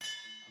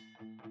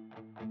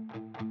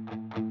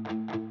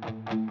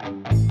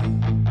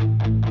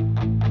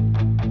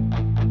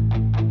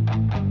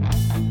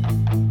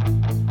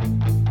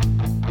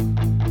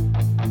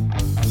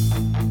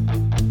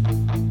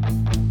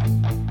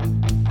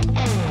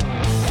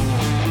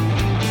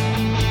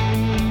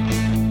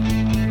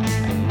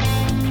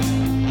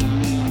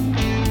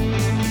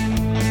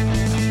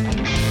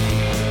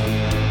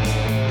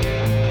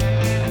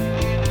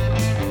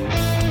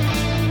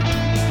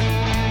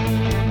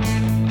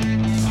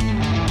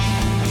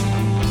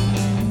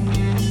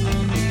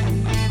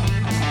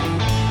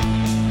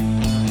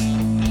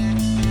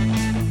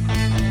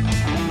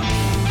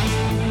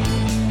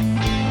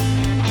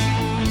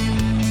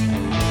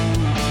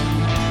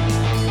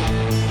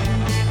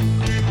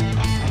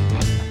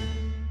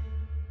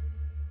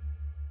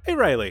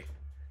Riley,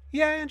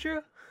 Yeah,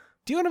 Andrew?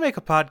 do you want to make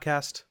a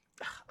podcast?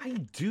 I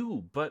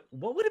do, but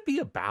what would it be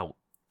about?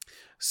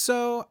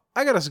 So,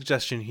 I got a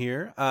suggestion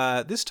here.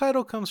 This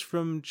title comes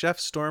from Jeff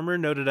Stormer,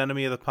 noted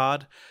enemy of the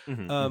pod.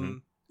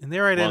 And they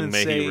write in Long and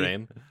may say, he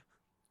reign.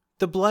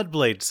 The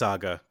Bloodblade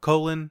Saga,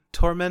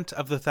 Torment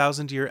of the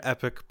Thousand-Year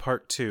Epic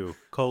Part 2,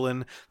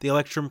 The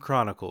Electrum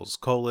Chronicles,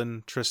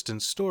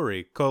 Tristan's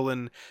Story,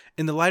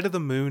 In the Light of the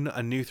Moon,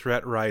 A New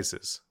Threat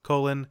Rises,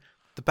 The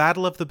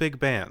Battle of the Big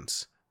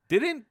Bands.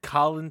 Didn't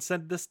Colin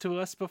send this to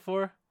us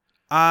before?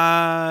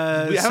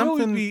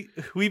 Something...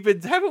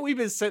 Haven't we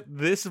been sent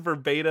this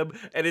verbatim?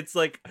 And it's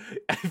like,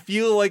 I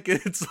feel like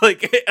it's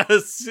like a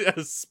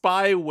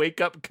spy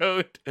wake up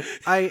code.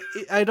 I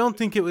don't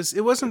think it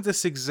wasn't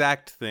this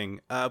exact thing.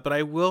 But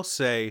I will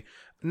say,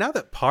 now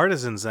that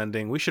Partisan's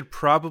ending, we should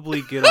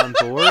probably get on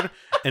board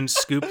and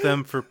scoop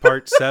them for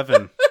part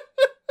 7.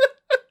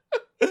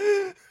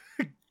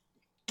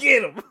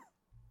 Get him.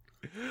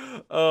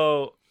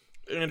 Oh,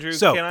 Andrew,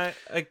 so,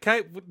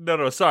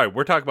 no, sorry.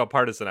 We're talking about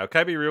Partisan now.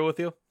 Can I be real with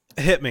you?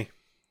 Hit me.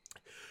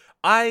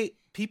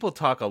 People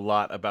talk a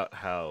lot about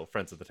how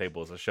Friends at the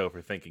Table is a show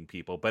for thinking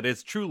people, but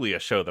it's truly a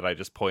show that I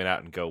just point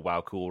out and go,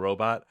 wow, cool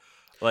robot.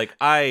 Like,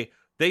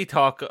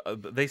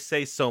 they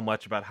say so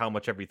much about how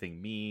much everything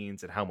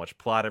means and how much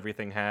plot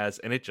everything has,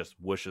 and it just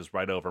whooshes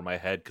right over my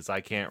head because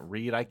I can't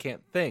read, I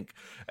can't think.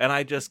 And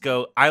I just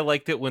go, I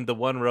liked it when the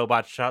one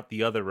robot shot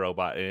the other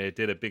robot and it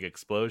did a big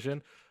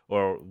explosion.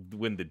 Or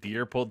when the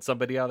deer pulled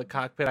somebody out of the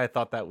cockpit, I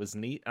thought that was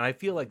neat. And I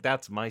feel like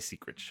that's my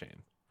secret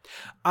shame.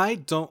 I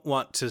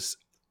want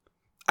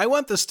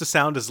this to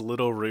sound as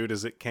little rude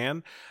as it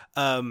can.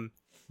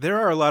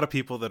 There are a lot of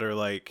people that are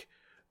like,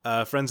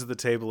 Friends at the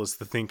Table is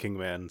the Thinking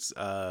Man's,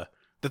 the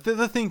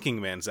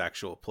Thinking Man's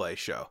actual play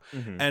show.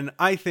 Mm-hmm. And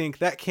I think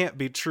that can't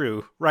be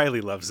true.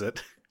 Riley loves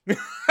it.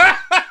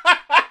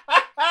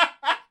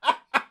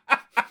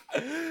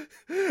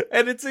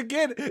 And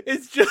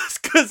it's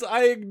just because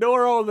I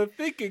ignore all the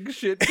thinking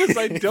shit because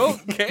I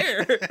don't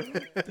care.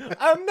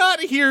 I'm not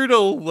here to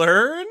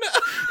learn.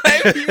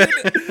 I'm here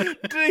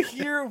to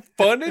hear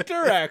fun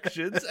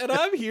interactions, and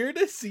I'm here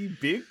to see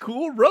big,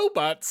 cool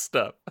robot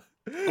stuff.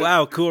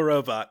 Wow, cool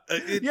robot.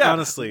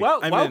 Honestly.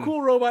 Wow,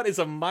 cool robot is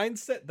a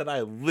mindset that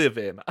I live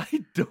in.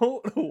 I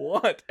don't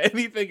want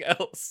anything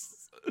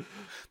else.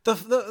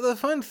 The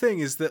fun thing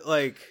is that,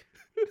 like...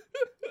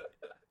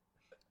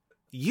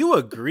 You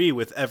agree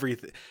with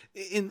everything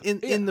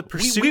in the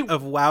pursuit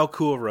of Wow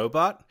Cool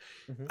Robot.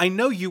 Mm-hmm. I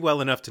know you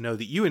well enough to know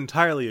that you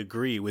entirely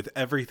agree with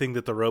everything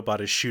that the robot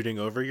is shooting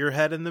over your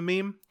head in the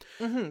meme.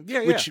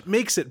 Mm-hmm. Which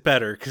makes it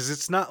better because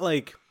it's not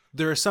like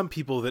there are some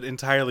people that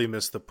entirely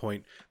miss the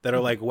point that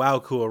are like, wow,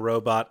 cool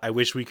robot. I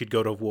wish we could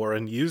go to war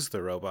and use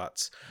the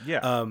robots.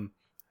 Yeah.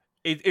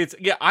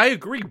 I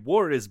agree.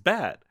 War is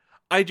bad.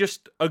 I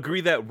just agree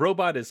that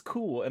robot is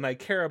cool, and I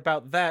care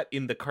about that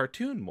in the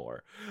cartoon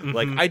more. Mm-hmm.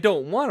 Like, I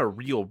don't want a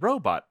real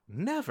robot.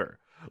 Never.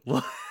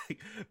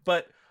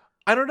 But,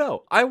 I don't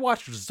know. I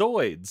watched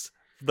Zoids,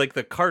 like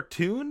the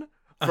cartoon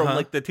from,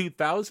 like, the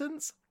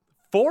 2000s.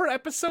 4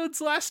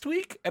 episodes last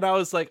week, and I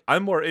was like,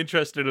 I'm more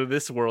interested in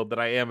this world than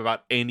I am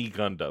about any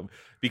Gundam.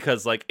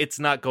 Because, like, it's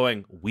not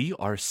going, we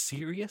are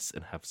serious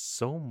and have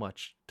so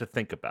much to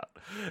think about.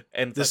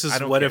 And this is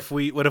what if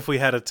we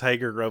had a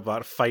tiger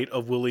robot fight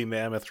a woolly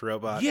mammoth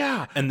robot?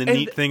 Yeah. And the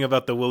neat thing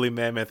about the woolly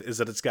mammoth is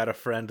that it's got a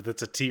friend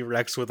that's a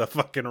T-Rex with a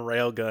fucking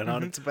railgun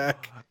on its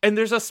back. And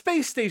there's a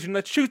space station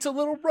that shoots a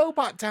little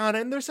robot down,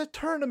 and there's a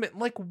tournament.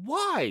 Like,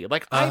 why?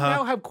 Like, I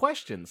now have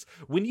questions.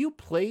 When you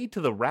play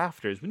to the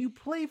rafters, when you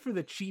play for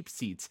the cheap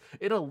seats,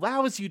 it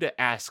allows you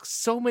to ask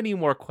so many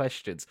more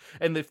questions.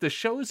 And if the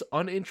show's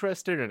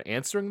uninterested in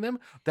answering them,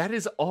 that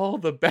is all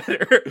the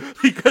better.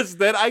 Because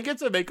then I get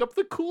to make up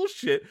the cool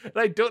shit, and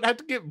I don't have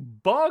to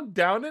get bogged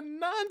down in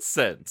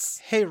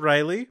nonsense. Hey,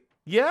 Riley.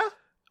 Yeah?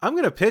 I'm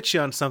going to pitch you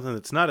on something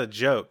that's not a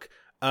joke.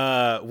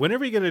 When are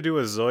we going to do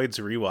a Zoids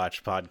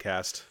rewatch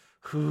podcast?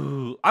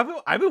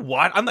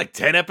 I'm like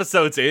 10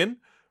 episodes in.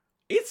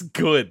 It's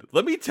good.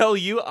 Let me tell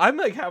you, I'm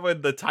like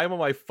having the time of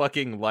my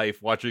fucking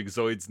life watching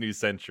Zoids New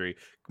Century.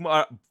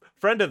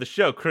 Friend of the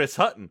show, Chris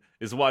Hutton,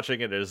 is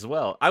watching it as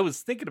well. I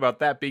was thinking about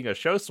that being a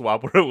show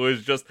swap where it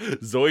was just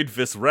Zoid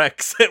vs.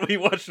 Rex, and we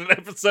watched an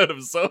episode of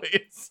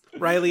Zoids.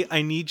 Riley,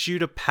 I need you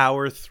to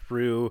power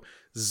through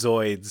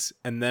Zoids,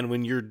 and then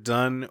when you're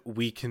done,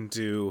 we can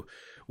do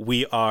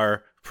We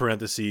Are,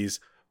 parentheses,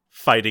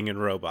 Fighting in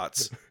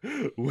Robots.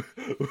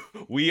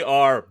 We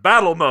are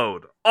battle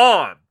mode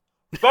on.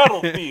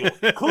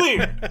 Battlefield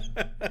clear.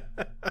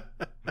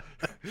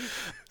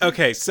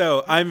 Okay,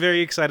 so I'm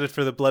very excited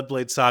for the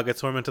Bloodblade Saga,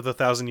 Torment of the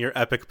Thousand-Year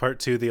Epic Part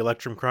 2, The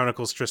Electrum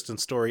Chronicles,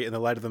 Tristan's Story, In the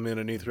Light of the Moon,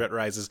 A New Threat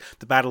Rises,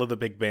 The Battle of the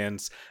Big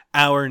Bands,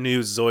 our new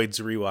Zoids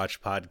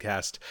Rewatch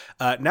podcast.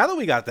 Now that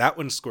we got that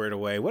one squared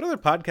away, what other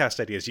podcast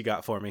ideas you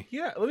got for me?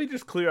 Yeah, let me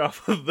just clear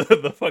off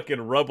the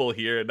fucking rubble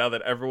here now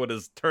that everyone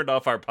has turned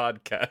off our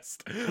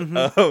podcast.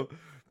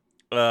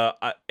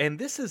 Mm-hmm. And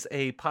this is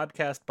a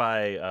podcast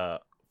by,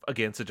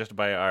 again, suggested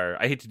by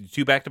I hate to do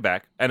 2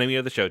 back-to-back, enemy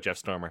of the show, Jeff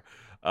Stormer.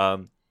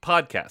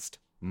 Podcast,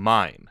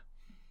 Mine.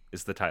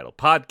 is the title.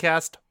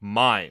 Podcast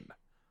Mine.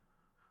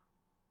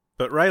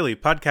 But Riley,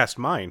 podcast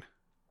mine.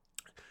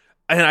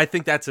 And I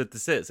think that's what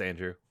this is,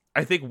 Andrew.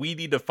 I think we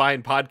need to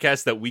find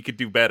podcasts that we could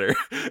do better.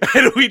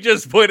 And we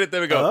just point at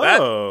them and go,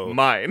 that's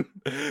mine.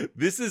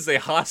 This is a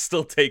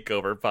hostile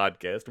takeover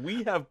podcast.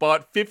 We have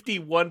bought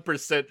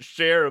 51%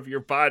 share of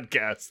your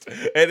podcast,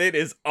 and it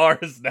is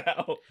ours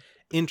now.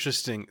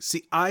 Interesting.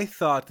 See, I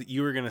thought that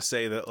you were going to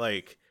say that,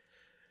 like,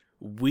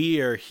 we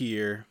are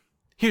here.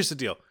 Here's the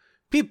deal.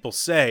 People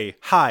say,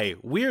 hi,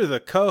 we're the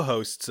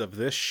co-hosts of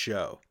this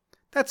show.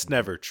 That's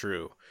never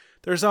true.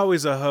 There's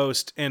always a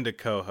host and a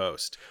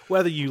co-host,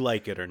 whether you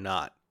like it or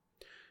not.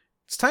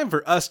 It's time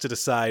for us to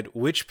decide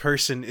which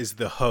person is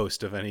the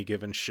host of any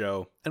given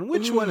show, and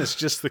which one is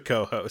just the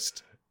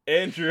co-host.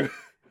 Andrew.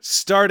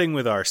 Starting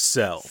with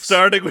ourselves.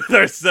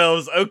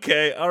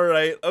 Okay, all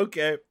right,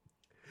 okay.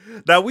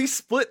 Now, we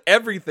split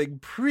everything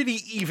pretty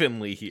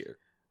evenly here.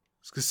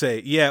 I was going to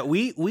say, yeah,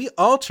 we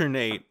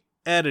alternate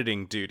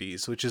editing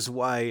duties, which is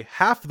why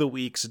half the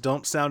weeks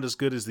don't sound as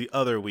good as the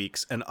other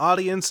weeks. And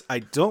audience, I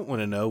don't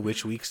want to know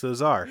which weeks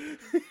those are.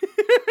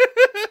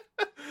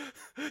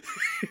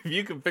 If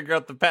you can figure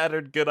out the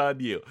pattern, good on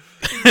you.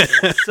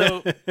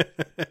 So,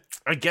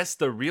 I guess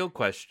the real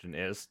question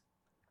is,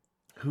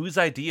 whose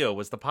idea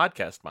was the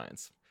podcast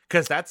mines?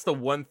 Because that's the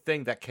one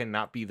thing that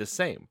cannot be the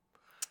same.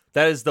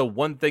 That is the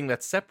one thing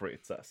that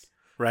separates us.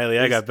 Riley,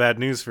 I got bad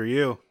news for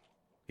you.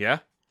 Yeah?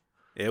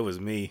 It was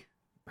me.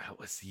 That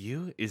was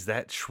you? Is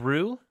that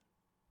true?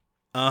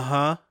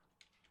 Uh-huh.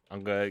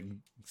 I'm going to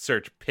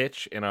search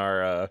pitch in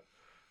our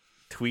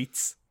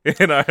tweets,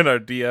 in our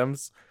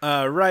DMs.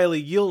 Riley,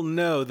 you'll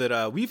know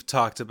that we've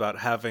talked about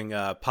having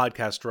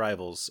podcast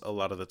rivals a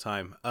lot of the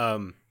time.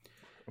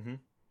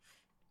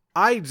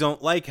 I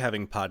don't like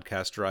having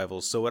podcast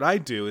rivals, so what I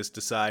do is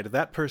decide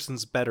that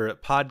person's better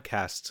at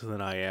podcasts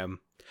than I am.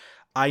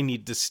 I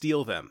need to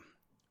steal them.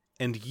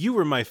 And you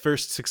were my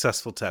first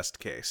successful test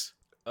case.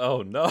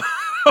 Oh, no.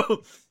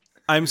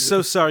 I'm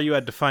so sorry you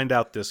had to find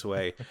out this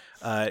way.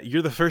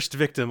 You're the first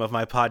victim of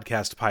my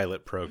podcast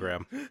pilot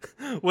program.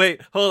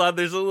 Wait, hold on.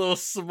 There's a little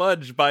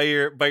smudge by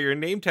your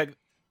name tag.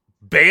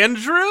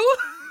 Bandrew?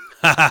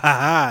 Ha ha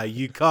ha!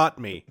 You caught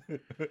me.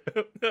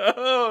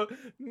 Oh,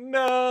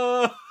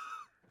 no.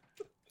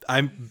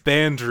 I'm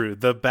Bandrew,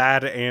 the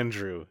bad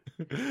Andrew.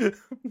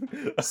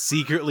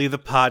 Secretly the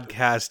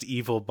podcast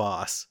evil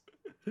boss.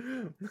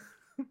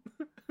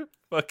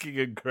 Fucking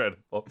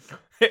incredible.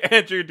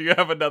 Andrew, do you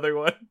have another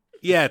one?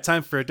 Yeah,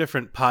 time for a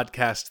different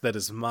podcast that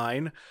is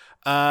mine.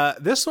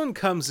 This one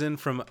comes in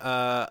from,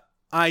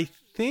 I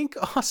think,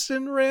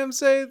 Austin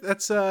Ramsey.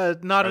 That's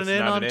not an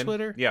in on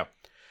Twitter. Yeah.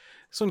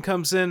 This one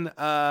comes in,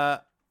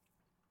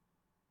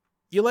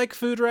 you like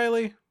food,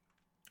 Riley?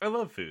 I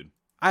love food.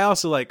 I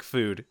also like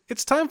food.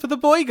 It's time for the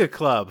Boiga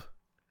Club.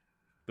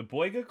 The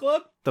Boiga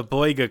Club? The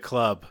Boiga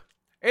Club.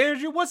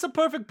 Andrew, what's a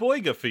perfect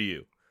Boiga for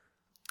you?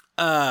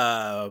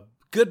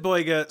 Good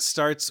Boiga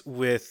starts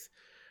with,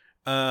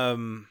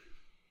 look,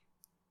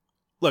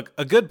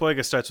 a good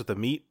Boiga starts with a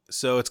meat,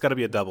 so it's got to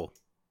be a double.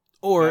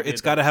 Or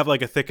it's got to have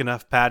like a thick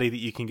enough patty that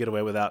you can get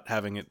away without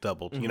having it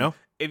doubled, you know?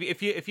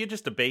 If you're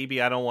just a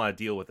baby, I don't want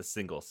to deal with a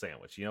single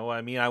sandwich. You know what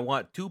I mean? I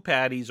want two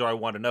patties, or I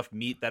want enough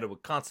meat that it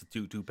would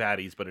constitute two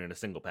patties, but in a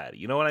single patty.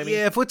 You know what I mean?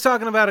 Yeah, if we're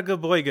talking about a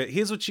good Boiga,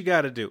 here's what you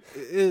got to do.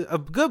 A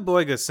good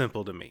Boiga is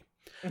simple to me.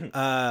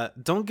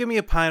 Don't give me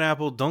a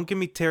pineapple. Don't give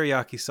me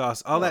teriyaki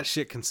sauce. All that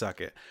shit can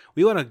suck it.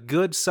 We want a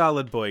good,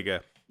 solid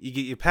Boiga. You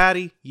get your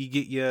patty. You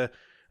get your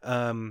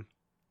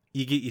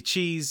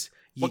cheese.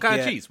 What kind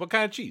of cheese? What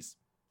kind of cheese?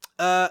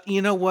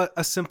 You know what?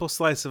 A simple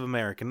slice of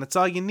American. That's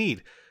all you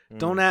need.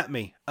 Don't at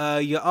me.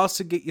 You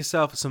also get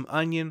yourself some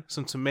onion,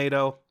 some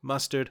tomato,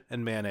 mustard,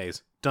 and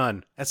mayonnaise.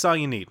 Done. That's all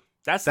you need.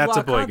 That's a lot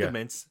of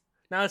condiments.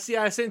 Now, see,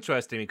 that's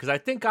interesting because I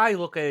think I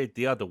look at it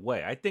the other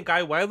way. I think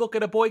when I look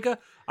at a Boiga,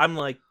 I'm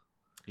like,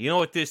 you know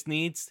what this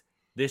needs?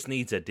 This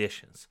needs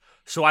additions.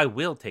 So I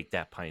will take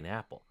that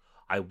pineapple.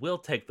 I will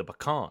take the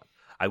pecan.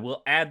 I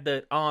will add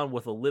that on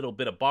with a little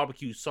bit of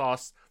barbecue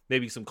sauce,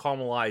 maybe some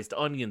caramelized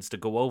onions to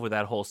go over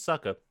that whole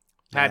sucker.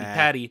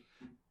 Patty,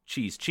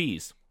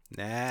 cheese.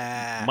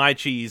 Nah. My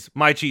cheese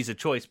of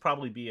choice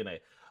probably being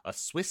a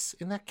Swiss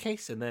in that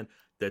case, and then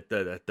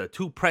the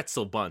two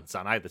pretzel buns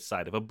on either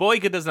side. If a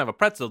Boiga doesn't have a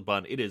pretzel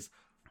bun, it is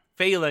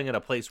failing at a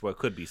place where it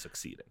could be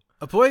succeeding.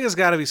 A Boiga's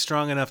got to be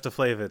strong enough to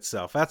flavor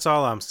itself. That's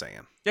all I'm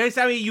saying. Yes,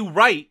 I mean, you're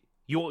right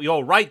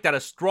that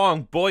a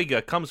strong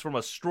Boiga comes from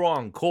a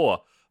strong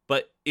core,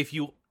 but if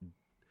you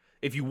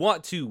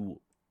want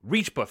to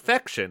reach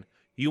perfection,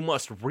 you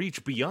must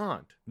reach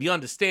beyond the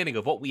understanding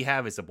of what we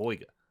have as a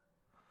Boiga.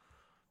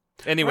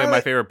 Anyway, my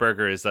favorite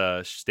burger is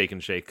Steak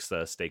and Shake's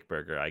steak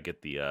burger. I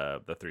get the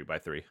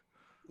 3x3.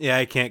 Yeah,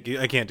 I can't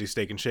do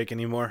Steak and Shake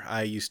anymore.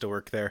 I used to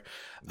work there.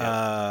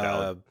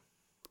 Yeah,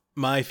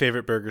 my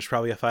favorite burger is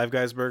probably a Five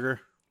Guys burger.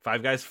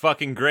 Five Guys,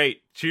 fucking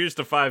great. Cheers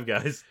to Five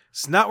Guys.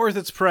 It's not worth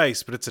its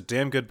price, but it's a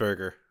damn good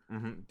burger.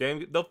 Mm-hmm. Damn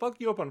good. They'll fuck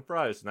you up on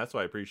fries, and that's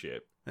what I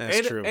appreciate.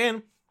 That's true.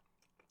 And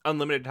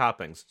unlimited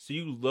toppings, so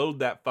you load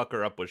that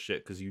fucker up with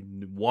shit because you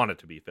want it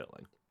to be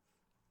filling.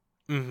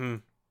 Mm-hmm.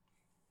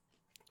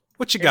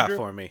 What you got Andrew?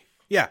 for me?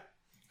 Yeah.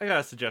 I got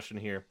a suggestion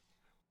here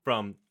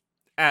from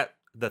at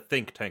the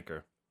Think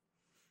Tanker.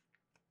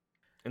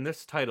 And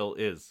this title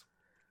is,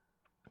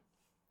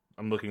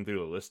 I'm looking through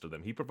the list of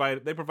them.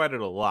 They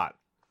provided a lot.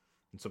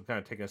 And so I'm kind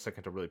of taking a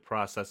second to really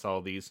process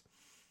all these.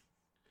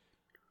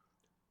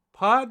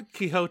 Pod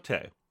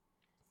Quixote.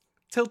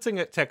 Tilting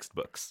at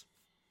textbooks.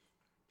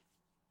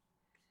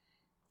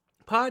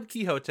 Pod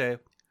Quixote.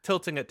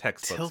 Tilting at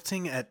textbooks.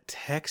 Tilting at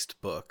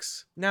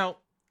textbooks. Now,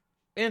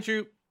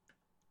 Andrew,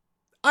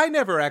 I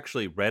never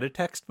actually read a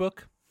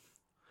textbook.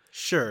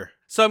 Sure.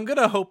 So I'm going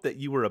to hope that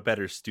you were a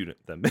better student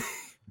than me.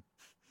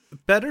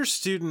 Better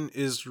student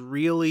is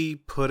really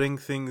putting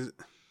things...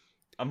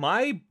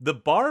 The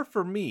bar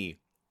for me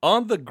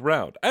on the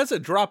ground as a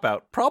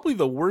dropout, probably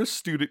the worst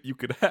student you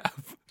could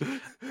have.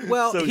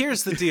 Well,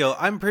 here's the deal.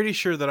 I'm pretty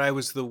sure that I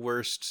was the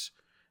worst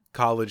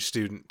college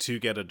student to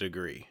get a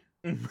degree.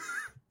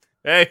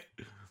 Hey,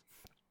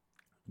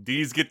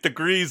 D's get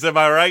degrees, am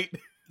I right?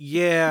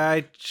 Yeah,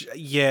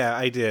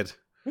 I did.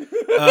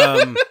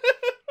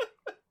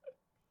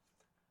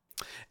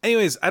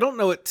 Anyways, I don't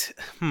know what...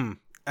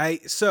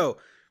 So,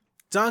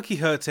 Don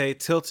Quixote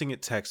tilting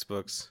at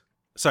textbooks.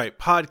 Sorry,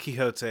 Pod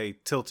Quixote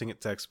tilting at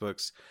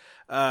textbooks.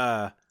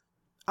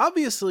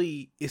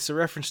 Obviously, it's a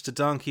reference to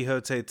Don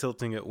Quixote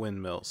tilting at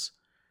windmills.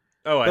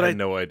 Oh, I But had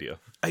no idea.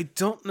 I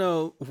don't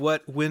know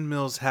what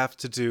windmills have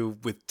to do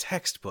with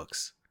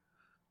textbooks.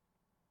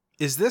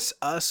 Is this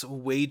us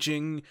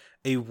waging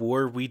a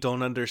war we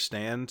don't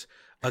understand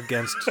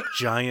against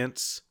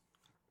giants?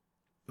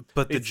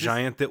 But the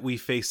giant that we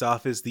face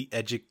off is the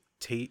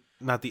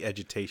not the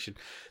education.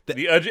 The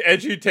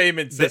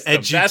edutainment system.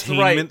 That's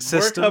right.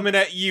 System. We're coming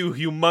at you,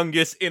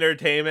 humongous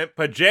entertainment.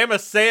 Pajama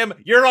Sam,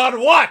 you're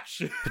on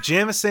watch.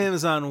 Pajama Sam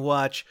is on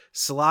watch.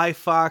 Sly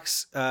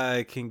Fox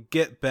can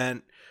get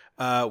bent.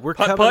 We're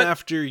coming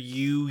after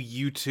you,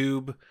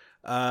 YouTube.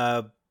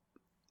 What's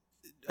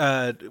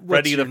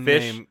Ready your to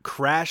fish? name?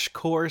 Crash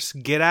Course.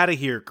 Get out of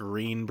here,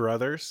 Green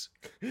Brothers.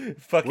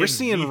 Fucking We're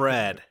seeing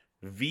red.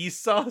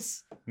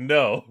 Vsauce?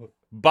 No.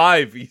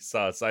 Buy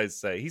Vsauce, I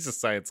say. He's a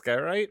science guy,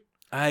 right?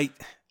 I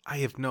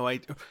have no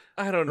idea.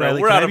 I don't know.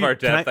 Riley, We're out of our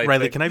depth.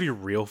 Riley, can I be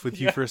real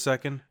with you for a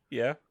second?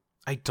 Yeah.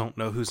 I don't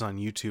know who's on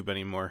YouTube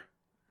anymore.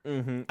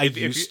 Mm-hmm. I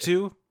used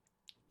to.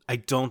 I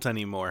don't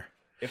anymore.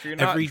 If you're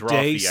not every drawfy,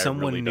 day I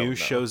someone really new don't know.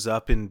 shows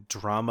up in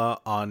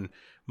drama on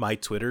my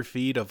Twitter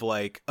feed of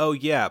like, oh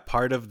yeah,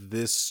 part of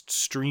this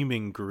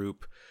streaming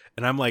group,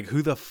 and I'm like,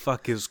 who the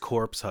fuck is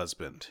Corpse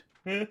Husband?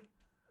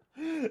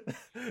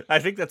 I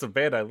think that's a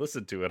band I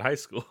listened to in high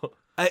school.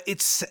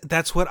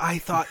 That's what I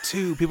thought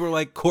too. People were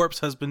like, Corpse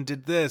Husband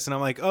did this, and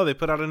I'm like, oh, they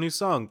put out a new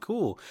song,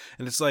 cool.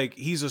 And it's like,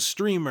 he's a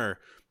streamer.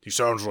 He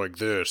sounds like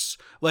this.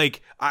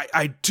 Like,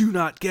 I do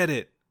not get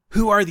it.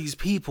 Who are these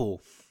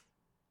people?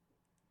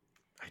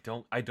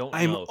 I don't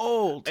I'm know.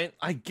 old. And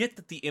I get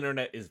that the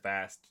internet is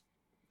vast.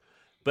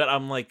 But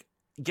I'm like,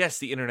 yes,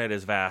 the internet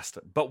is vast,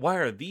 but why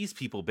are these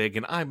people big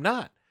and I'm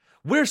not?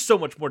 We're so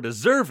much more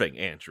deserving,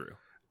 Andrew.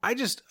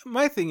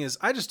 My thing is,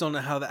 I just don't know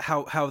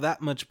how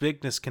that much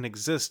bigness can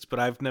exist, but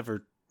I've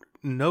never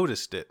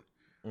noticed it.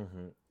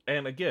 Mm-hmm.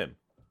 And again,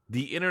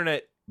 the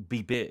internet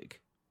be big.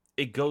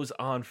 It goes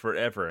on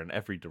forever in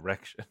every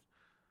direction.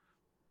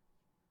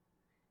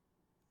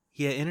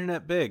 Yeah,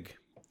 internet big.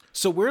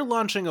 So we're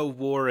launching a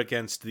war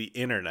against the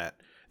internet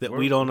that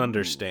we don't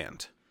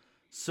understand.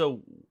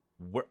 So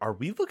are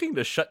we looking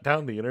to shut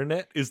down the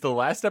internet? Is the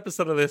last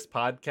episode of this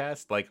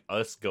podcast like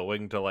us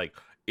going to like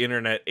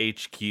Internet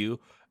HQ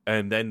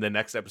and then the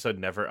next episode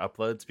never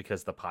uploads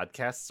because the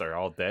podcasts are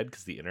all dead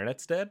because the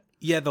internet's dead?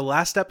 Yeah, the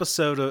last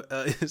episode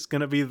is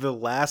going to be the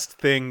last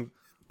thing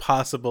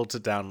possible to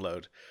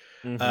download.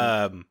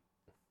 Mm-hmm.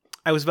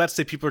 I was about to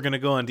say people are going to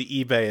go onto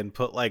eBay and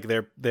put like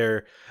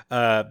their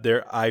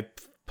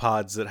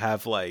iPods that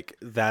have like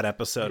that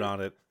episode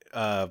on it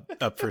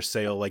up for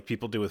sale, like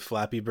people do with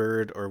Flappy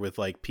Bird or with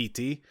like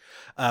PT.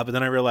 But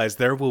then I realized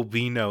there will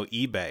be no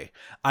eBay.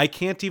 I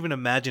can't even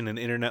imagine an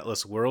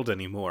internetless world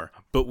anymore,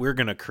 but we're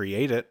going to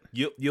create it.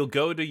 You'll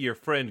go to your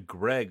friend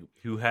Greg,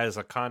 who has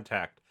a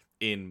contact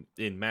in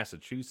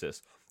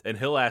Massachusetts, and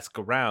he'll ask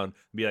around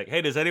and be like,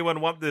 hey, does anyone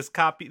want this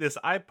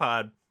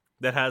iPod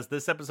that has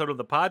this episode of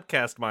the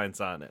Podcast Minds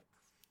on it?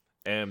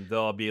 And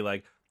they'll be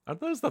like, are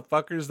those the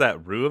fuckers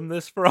that ruined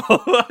this for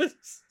all of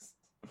us?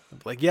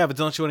 Like, yeah, but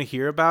don't you want to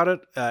hear about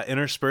it?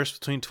 Interspersed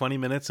between 20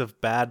 minutes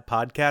of bad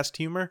podcast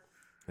humor?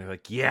 They're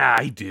like, yeah,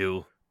 I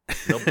do.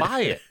 They'll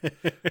buy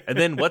it. And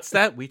then what's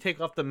that? We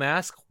take off the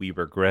mask. We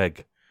were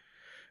Greg.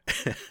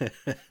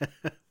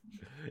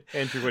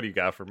 Andrew, what do you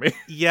got for me?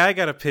 Yeah, I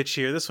got a pitch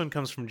here. This one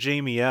comes from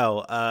Jamie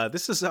L.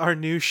 This is our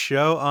new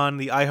show on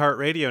the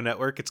iHeartRadio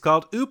network. It's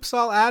called Oops,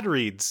 All Ad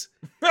Reads,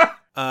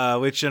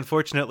 which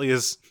unfortunately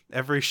is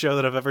every show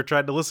that I've ever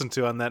tried to listen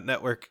to on that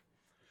network.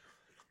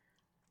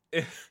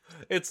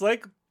 It's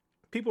like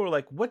people were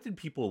like, what did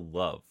people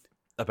love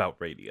about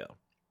radio?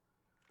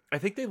 I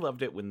think they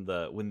loved it when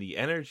the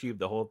energy of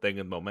the whole thing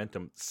and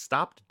momentum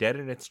stopped dead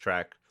in its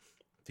track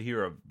to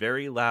hear a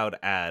very loud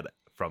ad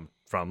from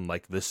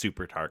like the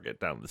Super Target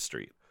down the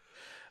street.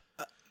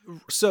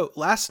 So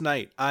last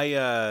night I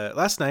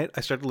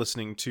started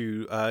listening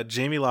to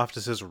Jamie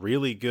Loftus's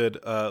really good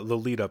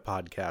Lolita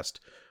podcast,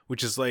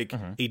 which is like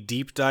a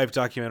deep dive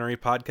documentary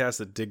podcast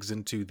that digs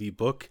into the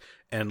book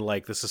and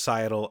like the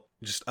societal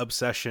just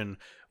obsession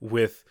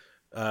with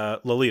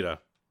Lolita.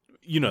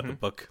 You know the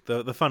book,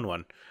 the fun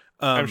one.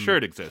 I'm sure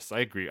it exists. I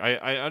agree.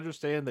 I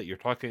understand that you're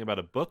talking about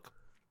a book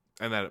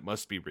and that it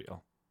must be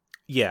real.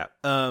 Yeah.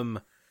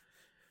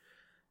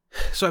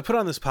 So I put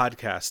on this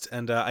podcast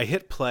and I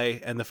hit play,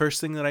 and the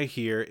first thing that I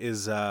hear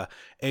is a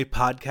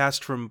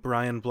podcast from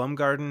Brian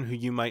Blumgarden, who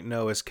you might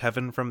know as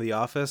Kevin from The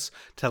Office,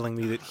 telling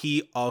me that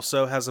he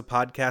also has a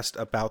podcast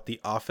about The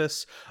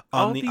Office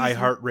on the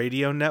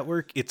iHeartRadio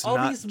network. It's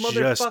not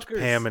just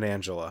Pam and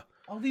Angela.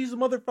 All these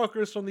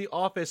motherfuckers from The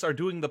Office are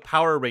doing the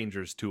Power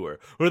Rangers tour,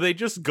 where they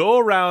just go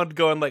around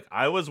going like,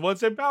 I was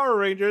once in Power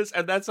Rangers,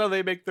 and that's how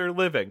they make their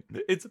living.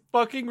 It's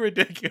fucking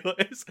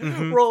ridiculous.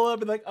 Roll up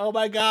and like, oh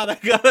my god, I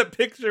got a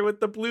picture with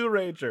the Blue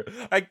Ranger.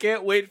 I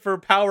can't wait for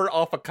Power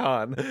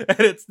Off-a-Con. And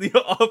it's the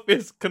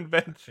Office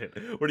convention,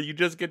 where you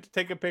just get to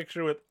take a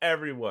picture with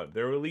everyone.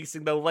 They're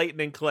releasing the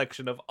Lightning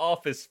collection of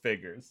Office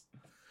figures.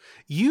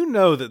 You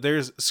know that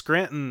there's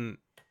Scranton,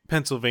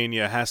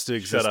 Pennsylvania has to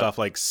exist off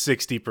like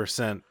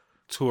 60%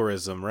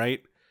 tourism,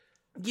 right?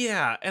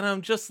 Yeah, and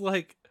I'm just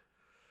like,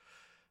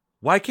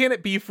 why can't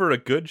it be for a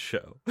good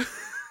show?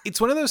 It's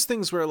one of those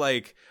things where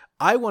like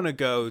I want to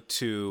go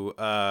to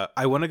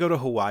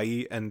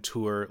Hawaii and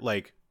tour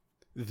like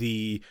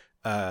the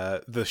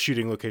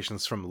shooting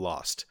locations from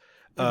Lost.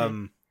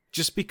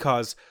 Just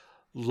because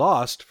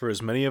Lost, for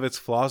as many of its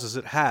flaws as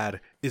it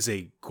had, is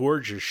a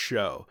gorgeous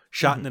show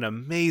shot in an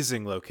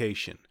amazing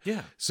location.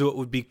 Yeah. So it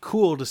would be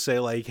cool to say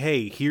like,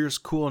 hey, here's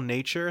cool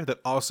nature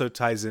that also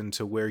ties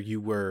into where you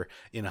were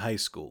in high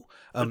school.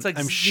 Like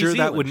I'm sure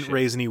that wouldn't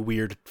raise any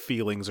weird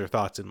feelings or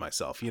thoughts in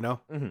myself, you know?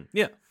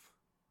 Yeah.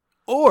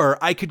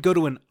 Or I could go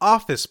to an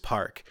office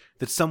park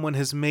that someone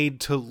has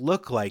made to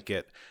look like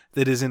it,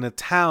 that is in a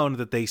town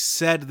that they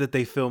said that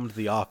they filmed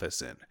The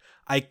Office in.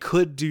 I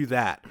could do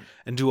that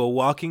and do a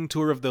walking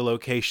tour of the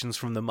locations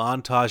from the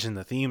montage and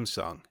the theme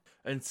song.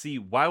 And see,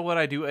 why would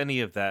I do any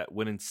of that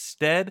when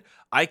instead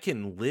I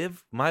can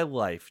live my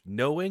life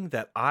knowing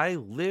that I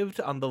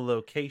lived on the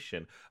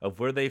location of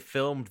where they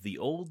filmed the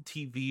old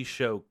TV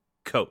show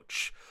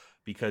Coach?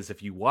 Because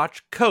if you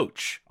watch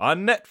Coach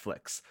on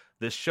Netflix,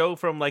 this show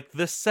from like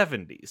the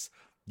 70s,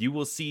 you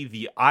will see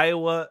the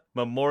Iowa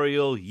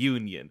Memorial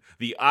Union,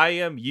 the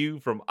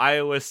IMU from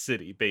Iowa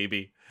City,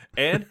 baby.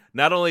 And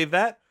not only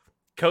that,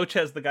 Coach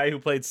has the guy who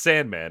played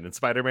Sandman in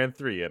Spider-Man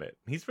 3 in it.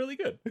 He's really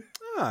good.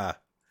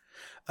 But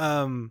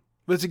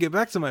to get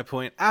back to my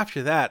point,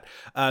 after that,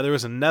 there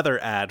was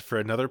another ad for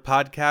another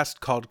podcast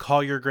called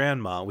Call Your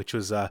Grandma, which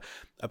was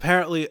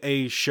apparently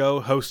a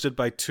show hosted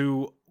by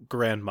two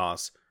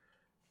grandmas.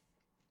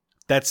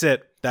 That's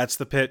it. That's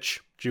the pitch.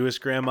 Jewish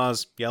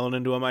grandmas yelling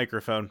into a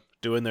microphone,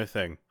 doing their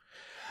thing.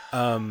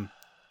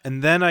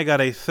 And then I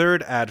got a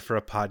third ad for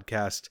a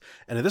podcast.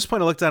 And at this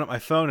point, I looked down at my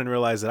phone and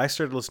realized that I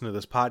started listening to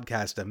this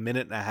podcast a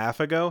minute and a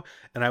half ago,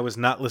 and I was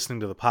not listening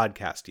to the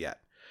podcast yet.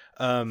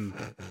 And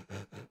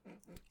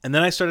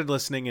then I started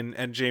listening,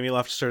 and Jamie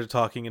Loftus started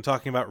talking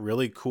about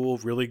really cool,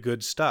 really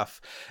good stuff.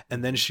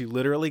 And then she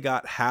literally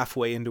got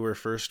halfway into her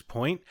first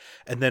point,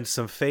 and then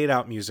some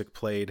fade-out music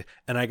played,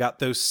 and I got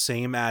those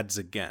same ads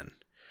again.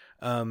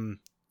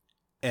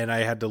 And I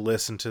had to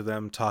listen to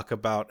them talk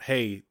about,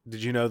 hey,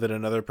 did you know that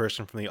another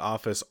person from The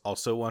Office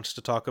also wants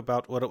to talk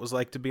about what it was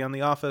like to be on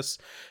The Office?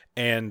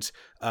 And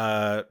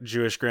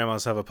Jewish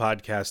grandmas have a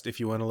podcast. If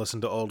you want to listen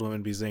to old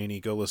women be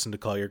zany, go listen to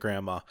Call Your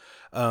Grandma.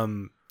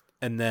 And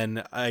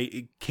then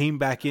I came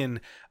back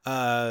in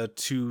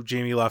to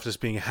Jamie Loftus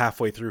being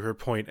halfway through her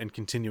point and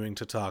continuing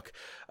to talk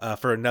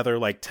for another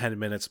like 10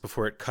 minutes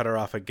before it cut her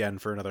off again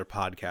for another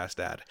podcast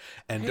ad.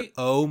 And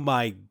oh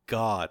my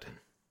God.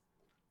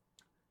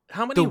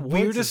 How many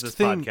awards is this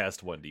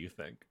podcast won, do you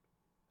think?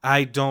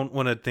 I don't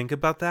want to think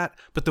about that.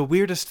 But the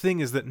weirdest thing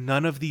is that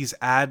none of these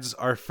ads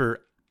are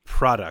for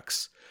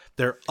products.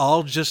 They're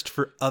all just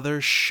for other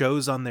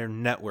shows on their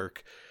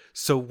network.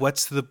 So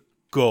what's the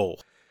goal?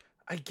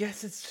 I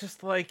guess it's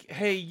just like,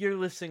 hey, you're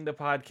listening to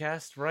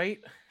podcasts, right?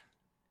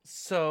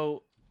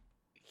 So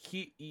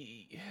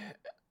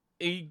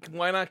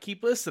why not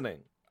keep listening?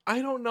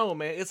 I don't know,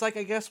 man. It's like,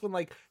 I guess when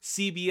like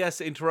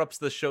CBS interrupts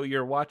the show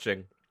you're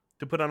watching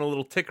to put on a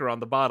little ticker on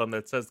the bottom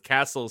that says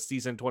Castle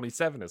season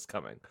 27 is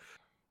coming.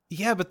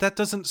 Yeah, but that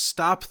doesn't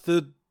stop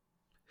the...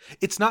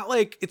 It's not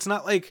like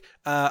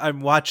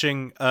I'm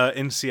watching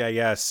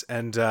NCIS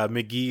and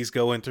McGee's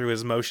going through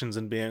his motions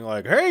and being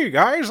like, hey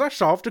guys, I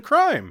solved a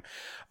crime.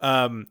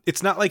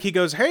 It's not like he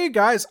goes, hey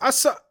guys, I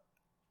saw...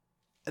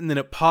 And then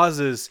it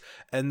pauses,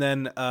 and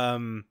then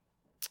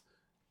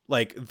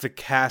like the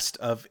cast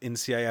of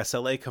NCIS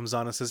LA comes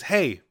on and says,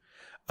 hey,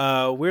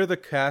 we're the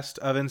cast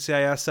of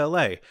NCIS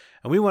LA,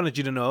 and we wanted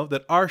you to know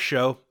that our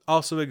show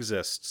also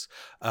exists.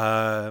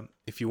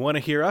 If you want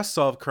to hear us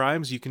solve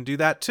crimes, you can do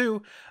that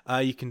too.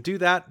 You can do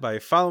that by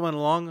following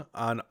along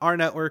on our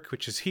network,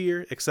 which is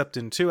here, except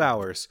in 2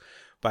 hours.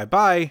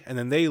 bye-bye, and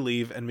then they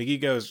leave, and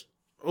McGee goes,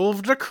 "Oh,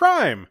 the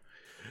crime."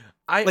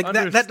 I Like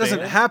understand. that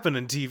doesn't happen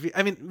in TV.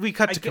 I mean, we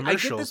cut to I get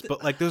commercials, that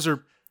but like those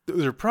are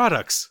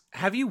products.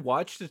 Have you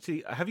watched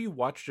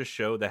a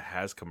show that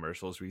has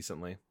commercials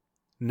recently?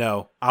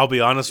 No, I'll be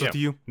honest with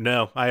you.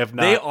 No, I have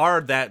not. They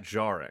are that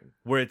jarring,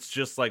 where it's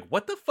just like,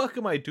 what the fuck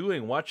am I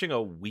doing watching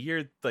a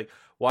weird,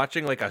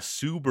 watching like a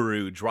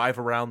Subaru drive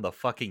around the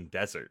fucking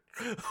desert?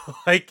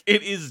 Like,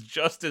 it is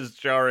just as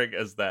jarring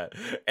as that.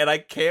 And I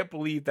can't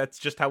believe that's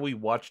just how we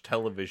watch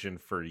television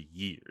for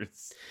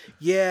years.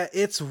 Yeah,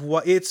 it's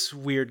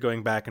weird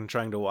going back and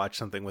trying to watch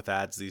something with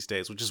ads these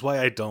days, which is why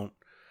I don't.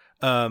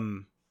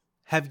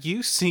 Have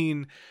you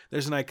seen?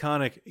 There's an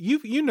iconic.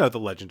 You know the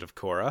Legend of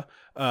Korra.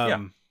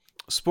 Yeah.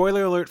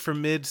 Spoiler alert for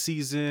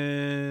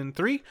mid-season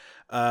 3,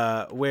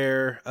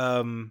 where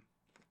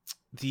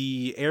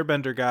the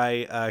Airbender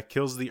guy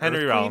kills the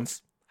Henry Earth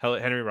Rollins.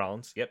 Henry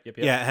Rollins. Yep.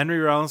 Yeah, Henry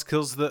Rollins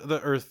kills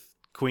the Earth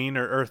Queen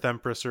or Earth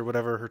Empress or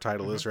whatever her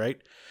title is,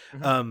 right?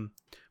 Mm-hmm.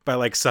 By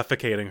like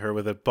suffocating her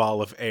with a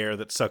ball of air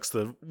that sucks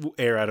the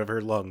air out of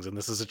her lungs, and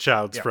this is a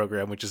child's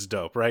program, which is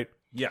dope, right?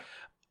 Yeah.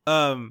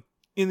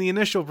 In the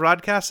initial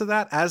broadcast of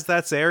that, as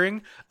that's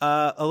airing,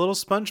 a little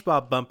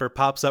SpongeBob bumper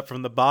pops up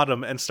from the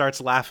bottom and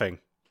starts laughing.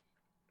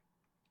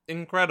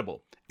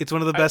 Incredible. It's one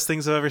of the best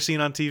things I've ever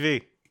seen on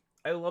TV.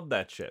 I love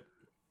that shit.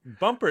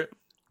 Bumper.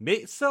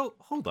 So,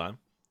 hold on.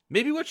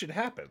 Maybe what should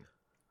happen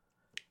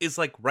is,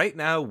 like, right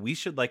now, we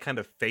should, like, kind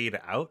of fade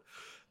out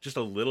just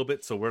a little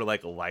bit so we're,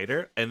 like,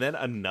 lighter. And then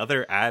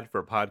another ad for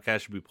a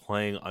podcast should be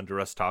playing under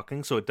us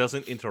talking so it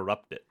doesn't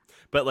interrupt it.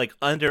 But, like,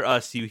 under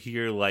us, you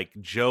hear, like,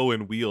 Joe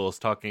and Wheels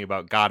talking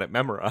about Got It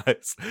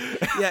Memorized.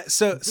 Yeah,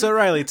 so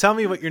Riley, tell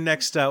me what your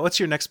next, what's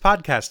your next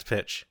podcast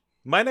pitch?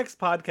 My next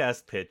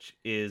podcast pitch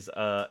is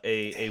a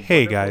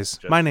Hey guys,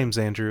 my name's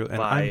Andrew,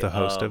 and I'm the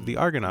host of the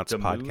Argonauts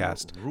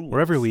podcast,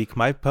 where every week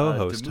my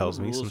co-host tells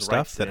me some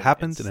stuff that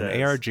happened in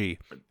an ARG.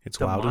 It's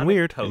wild and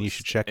weird, and you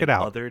should check it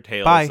out. Other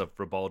tales Bye. of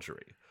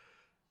ribaldry.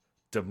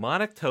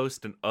 Demonic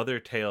Toast and Other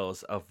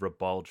Tales of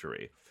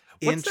Ribaldry.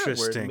 What's that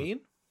word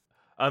mean?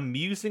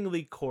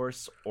 Amusingly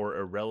coarse or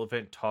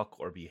irrelevant talk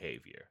or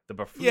behavior. The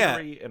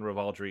buffoonery and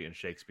ribaldry in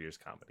Shakespeare's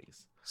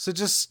comedies. So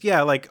just,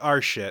 like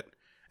our shit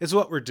is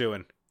what we're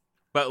doing.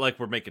 But like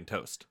we're making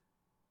toast.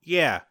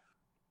 Yeah.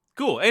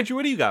 Cool. Andrew,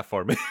 what do you got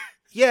for me?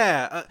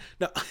 Yeah.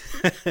 No.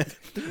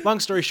 Long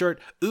story short,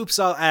 oops,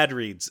 all ad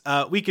reads.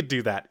 We could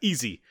do that.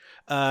 Easy.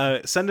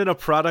 Send in a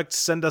product,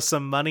 send us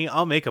some money.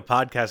 I'll make a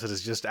podcast that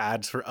is just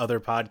ads for other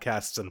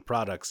podcasts and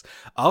products.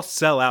 I'll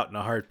sell out in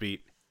a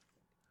heartbeat.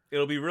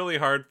 It'll be really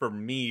hard for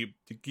me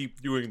to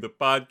keep doing the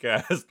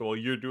podcast while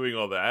you're doing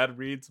all the ad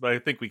reads, but I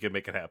think we can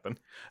make it happen.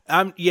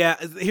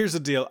 Here's the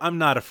deal. I'm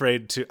not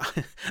afraid to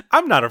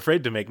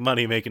make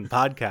money making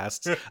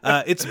podcasts.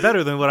 It's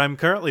better than what I'm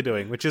currently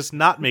doing, which is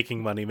not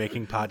making money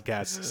making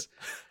podcasts.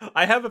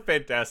 I have a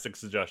fantastic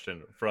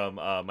suggestion from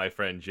my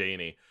friend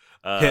Janie.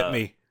 Hit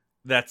me.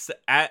 That's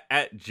at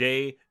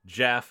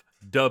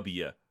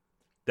JJaffW.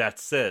 That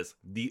says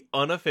the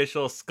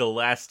unofficial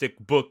Scholastic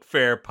Book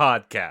Fair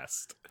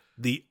podcast.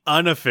 The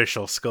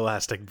unofficial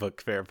Scholastic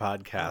Book Fair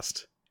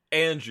podcast.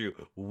 Andrew,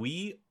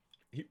 I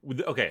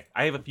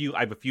have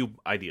a few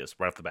ideas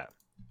right off the bat.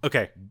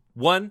 Okay.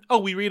 One,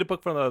 we read a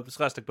book from the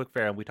Scholastic Book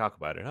Fair and we talk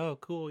about it. Oh,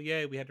 cool,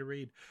 yay, we had to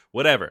read.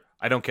 Whatever,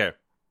 I don't care.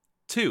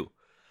 Two,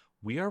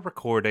 we are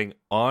recording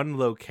on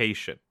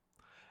location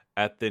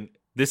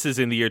this is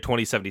in the year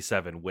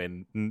 2077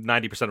 when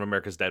 90% of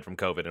America's dead from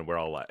COVID and we're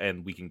all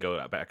and we can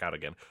go back out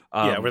again.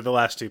 We're the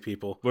last two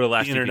people. We're the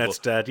last two people. The internet's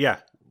dead. Yeah.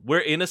 We're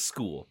in a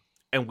school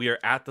and we are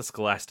at the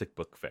Scholastic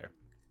Book Fair.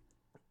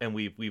 And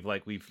we've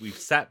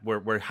sat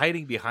we're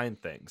hiding behind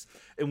things.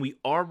 And we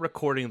are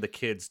recording the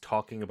kids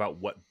talking about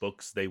what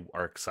books they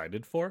are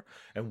excited for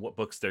and what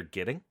books they're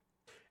getting.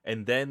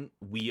 And then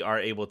we are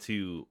able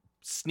to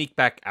sneak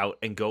back out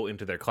and go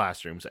into their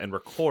classrooms and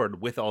record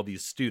with all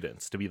these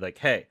students to be like,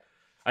 hey,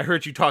 I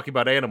heard you talking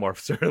about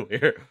Animorphs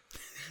earlier.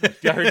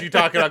 I heard you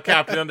talking about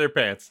Captain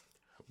Underpants.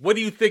 What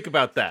do you think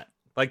about that?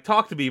 Like,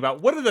 talk to me about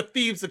what are the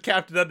themes of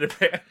Captain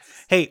Underpants?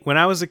 Hey, when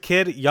I was a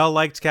kid, y'all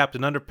liked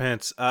Captain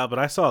Underpants, but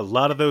I saw a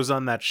lot of those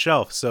on that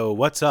shelf, so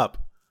what's up?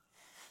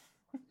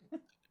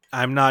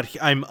 I'm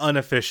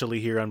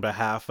unofficially here on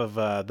behalf of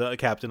the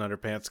Captain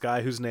Underpants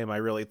guy, whose name I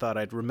really thought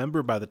I'd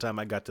remember by the time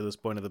I got to this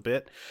point of the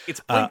bit.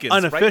 It's Plinkins,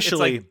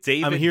 unofficially, right? It's like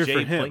David I'm here J.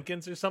 for him.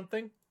 Plinkins or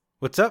something?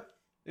 What's up?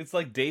 It's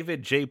like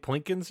David J.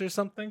 Plinkins or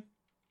something?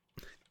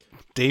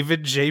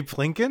 David J.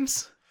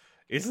 Plinkins?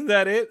 Isn't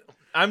that it?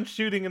 I'm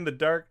shooting in the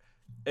dark.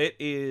 It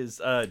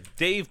is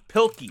Dave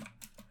Pilkey.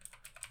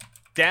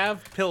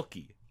 Dav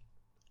Pilkey.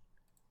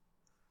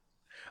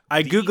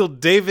 I googled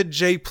David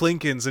J.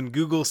 Plinkins, and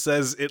Google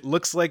says it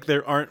looks like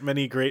there aren't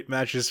many great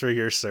matches for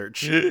your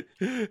search.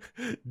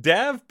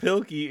 Dav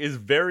Pilkey is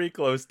very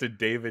close to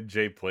David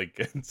J.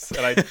 Plinkins,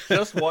 and I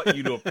just want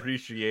you to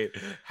appreciate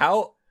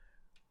how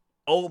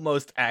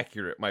almost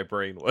accurate my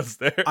brain was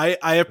there.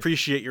 I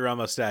appreciate your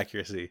almost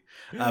accuracy.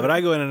 But I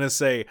go in and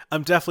say,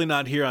 I'm definitely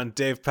not here on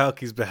Dave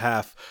Palkey's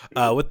behalf.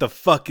 What the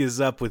fuck is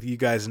up with you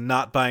guys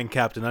not buying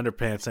Captain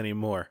Underpants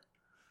anymore?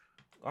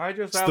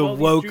 It's the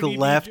woke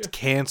left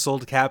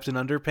canceled Captain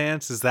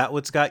Underpants. Is that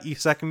what's got you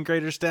second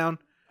graders down?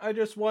 I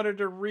just wanted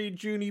to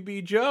read Junie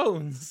B.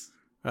 Jones.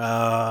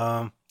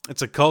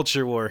 It's a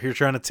culture war. You're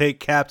trying to take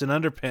Captain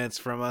Underpants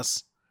from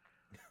us.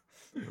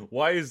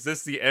 Why is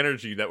this the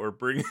energy that we're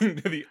bringing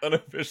to the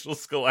unofficial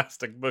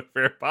Scholastic Book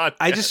Fair podcast?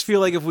 I just feel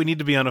like if we need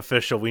to be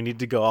unofficial, we need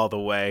to go all the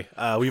way.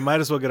 We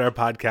might as well get our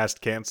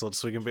podcast canceled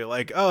so we can be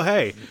like, oh,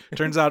 hey,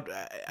 turns out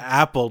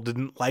Apple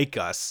didn't like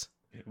us.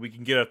 We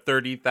can get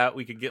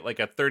we could get like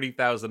a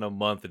 $30,000 a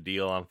month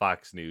deal on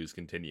Fox News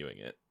continuing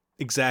it.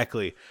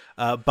 Exactly.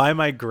 Buy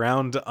my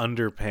ground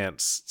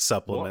underpants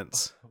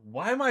supplements.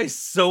 Why am I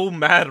so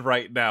mad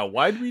right now?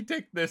 Why did we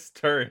take this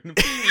turn?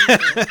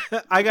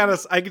 I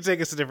can take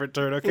us a different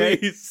turn, okay?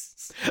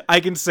 Please. I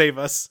can save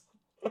us.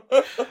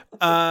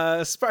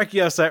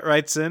 Sparky Outside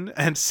writes in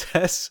and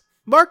says,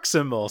 Mark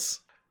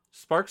symbols.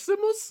 Spark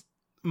symbols?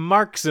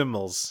 Mark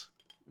symbols.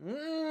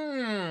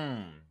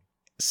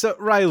 So,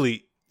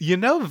 Riley, you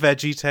know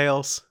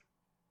VeggieTales?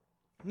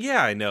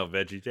 Yeah, I know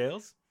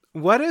VeggieTales.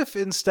 What if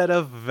instead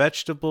of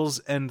vegetables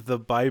and the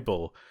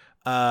Bible,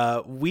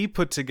 we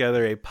put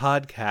together a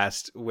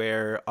podcast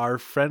where our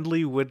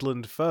friendly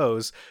woodland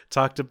foes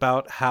talked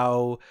about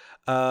how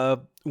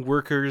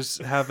workers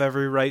have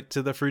every right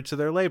to the fruits of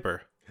their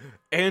labor?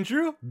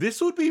 Andrew,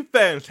 this would be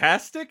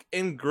fantastic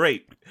and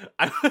great.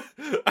 I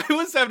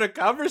was having a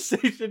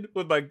conversation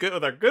with our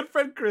good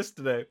friend Chris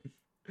today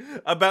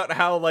about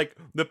how like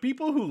the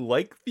people who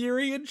like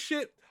theory and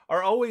shit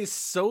are always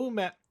so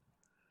mad.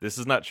 This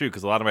is not true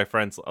because a lot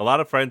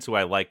of friends who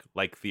I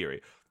like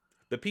theory.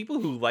 The people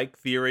who like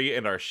theory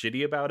and are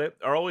shitty about it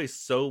are always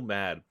so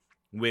mad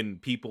when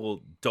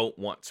people don't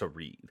want to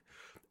read.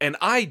 And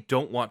I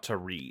don't want to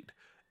read,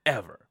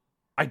 ever.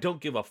 I don't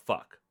give a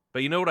fuck.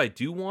 But you know what I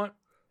do want?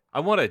 I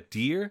want a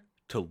deer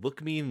to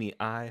look me in the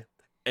eye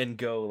and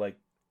go like,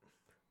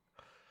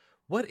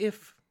 what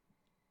if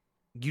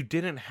you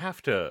didn't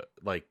have to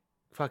like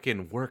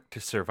fucking work to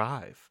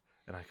survive?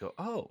 And I go,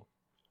 oh.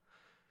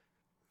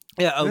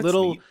 Yeah, a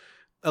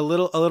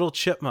little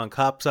chipmunk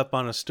hops up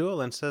on a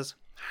stool and says,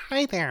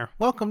 "Hi there,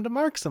 welcome to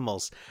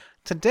Marximals.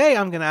 Today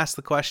I'm going to ask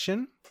the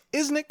question,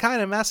 isn't it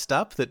kind of messed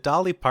up that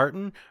Dolly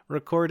Parton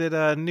recorded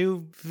a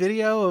new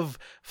video of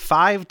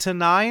 5 to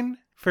 9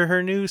 for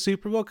her new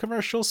Super Bowl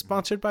commercial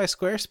sponsored by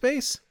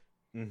Squarespace?"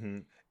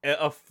 Mm-hmm.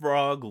 A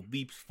frog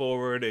leaps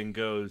forward and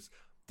goes,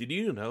 Did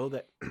you know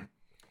that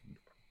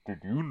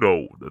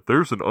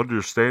there's an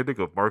understanding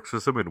of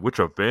Marxism in which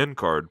a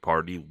vanguard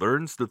party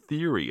learns the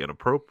theory and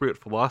appropriate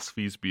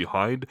philosophies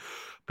behind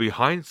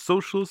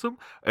socialism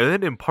and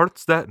then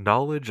imparts that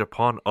knowledge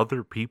upon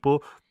other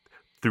people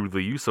through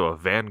the use of a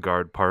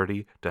vanguard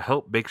party to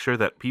help make sure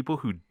that people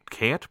who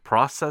can't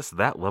process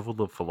that level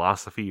of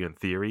philosophy and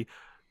theory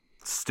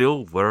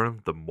still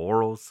learn the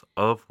morals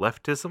of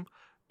leftism,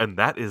 and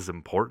that is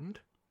important?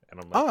 And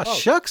I'm like,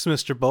 shucks,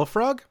 Mr.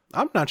 Bullfrog.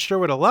 I'm not sure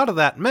what a lot of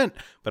that meant,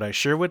 but I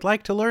sure would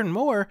like to learn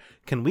more.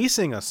 Can we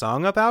sing a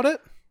song about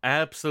it?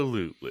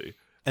 Absolutely.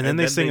 And then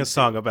they sing a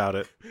song about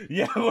it.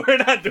 Yeah, we're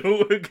not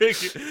doing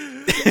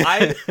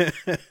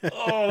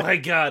oh my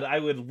god, I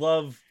would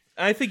love...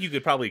 I think you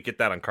could probably get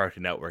that on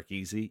Cartoon Network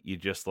easy. You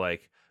just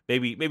like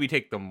maybe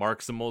take the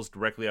Marximals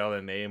directly out of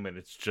the name, and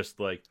it's just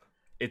like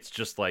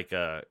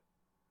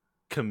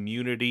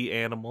community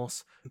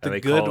animals.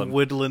 The Good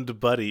Woodland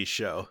Buddy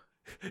Show.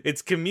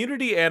 It's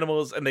community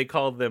animals, and they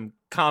call them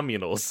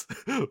communals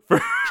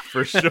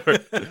for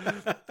short.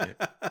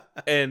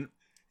 and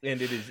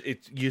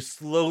it's you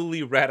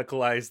slowly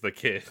radicalize the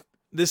kid.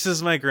 This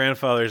is my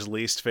grandfather's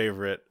least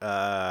favorite.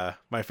 My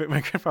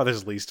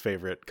grandfather's least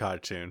favorite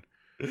cartoon.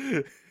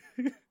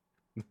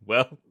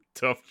 Well,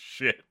 tough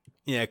shit.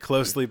 Yeah,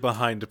 closely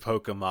behind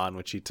Pokemon,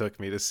 which he took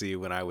me to see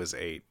when I was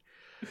 8.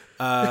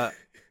 Riley,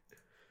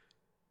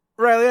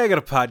 I got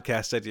a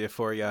podcast idea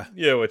for you.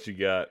 Yeah, what you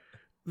got?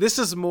 This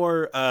is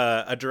more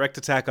a direct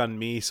attack on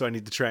me, so I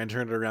need to try and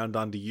turn it around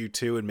onto you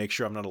too and make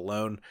sure I'm not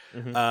alone.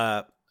 Mm-hmm.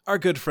 Our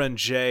good friend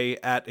Jay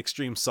at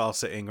Extreme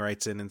Salsa Ing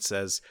writes in and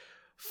says,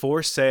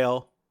 "For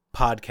sale,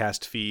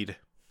 podcast feed,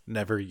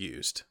 never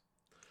used."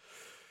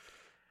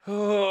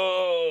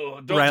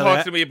 Oh, don't Riley,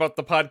 talk to me about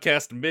the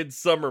podcast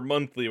Midsummer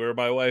Monthly, where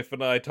my wife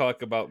and I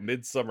talk about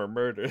midsummer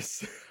murders.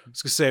 I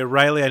was going to say,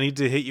 Riley, I need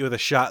to hit you with a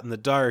shot in the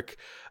dark.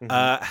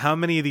 Mm-hmm. How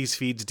many of these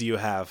feeds do you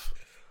have?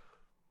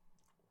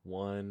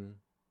 1,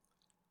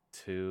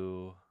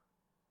 2,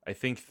 I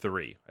think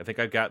 3. I think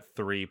I've got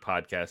 3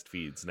 podcast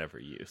feeds never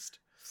used.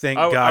 Thank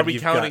God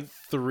you've got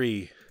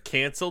 3.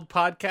 Canceled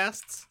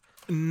podcasts?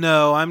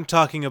 No, I'm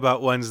talking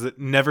about ones that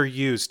never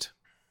used.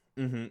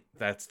 Mm-hmm.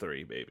 That's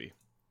 3, baby.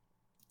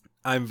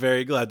 I'm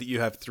very glad that you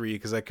have 3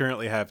 because I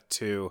currently have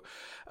 2.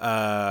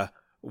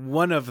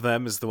 One of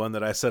them is the one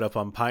that I set up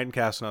on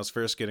Pinecast when I was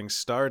first getting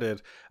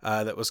started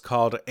that was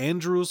called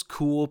Andrew's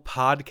Cool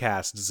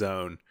Podcast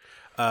Zone.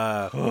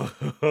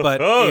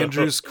 But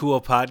Andrew's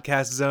cool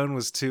podcast zone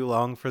was too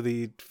long for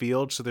the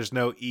field, so there's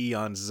no E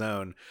on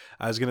zone.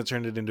 I was going to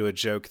turn it into a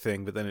joke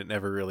thing, but then it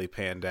never really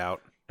panned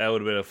out. That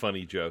would have been a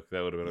funny joke.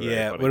 That would have been a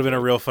it would have been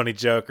a real funny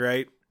joke,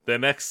 right? The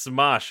next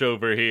Smosh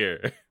over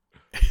here.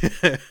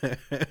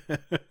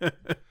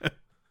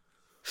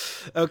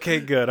 Okay,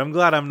 good. I'm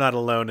glad I'm not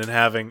alone in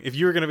having. If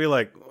you were going to be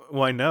like,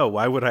 why no?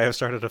 Why would I have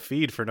started a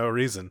feed for no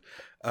reason?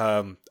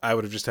 I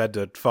would have just had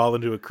to fall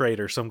into a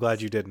crater, so I'm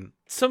glad you didn't.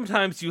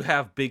 Sometimes you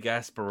have big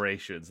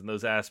aspirations, and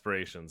those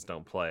aspirations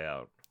don't play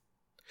out.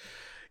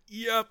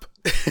 Yep.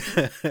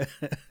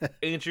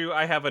 Andrew,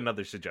 I have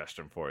another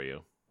suggestion for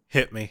you.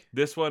 Hit me.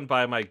 This one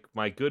by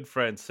my good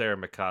friend Sarah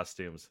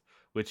McCostumes,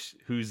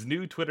 whose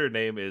new Twitter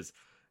name is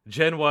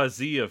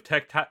Genoise of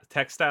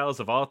textiles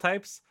of all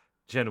types.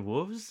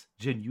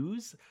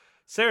 Genoise?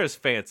 Sarah's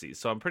fancy,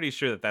 so I'm pretty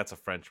sure that that's a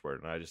French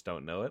word, and I just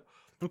don't know it.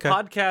 Okay.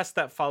 Podcast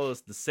that follows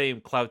the same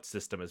clout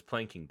system as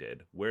planking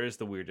did. Where is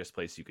the weirdest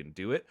place you can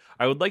do it?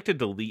 I would like to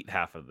delete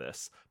half of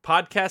this.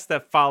 Podcast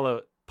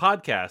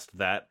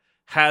that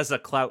has a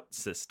clout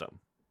system.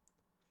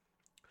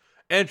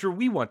 Andrew,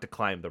 we want to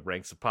climb the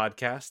ranks of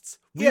podcasts.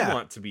 We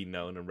want to be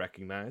known and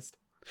recognized.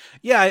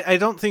 Yeah, I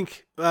don't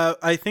think...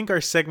 I think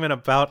our segment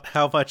about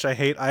how much I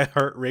hate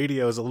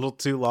iHeartRadio is a little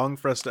too long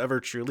for us to ever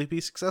truly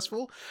be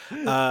successful.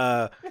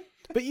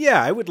 But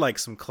yeah, I would like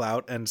some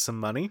clout and some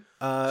money.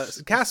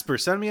 Casper,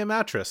 send me a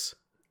mattress.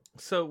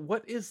 So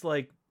what is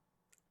like...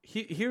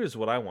 Here's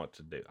what I want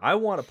to do. I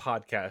want a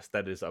podcast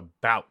that is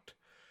about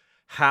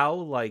how,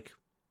 like,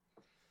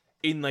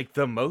 in like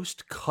the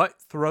most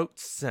cutthroat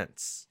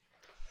sense,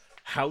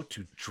 how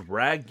to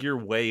drag your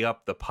way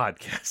up the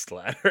podcast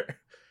ladder.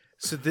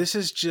 So this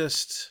is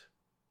just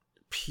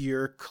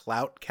pure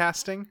clout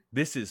casting?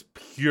 This is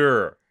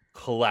pure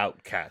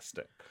clout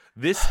casting.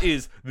 This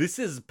is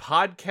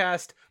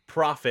podcast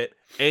profit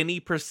any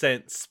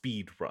percent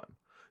speed run.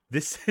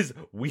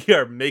 We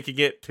are making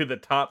it to the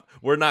top.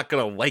 We're not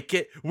gonna like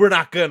it. We're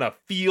not gonna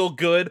feel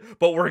good,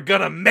 but we're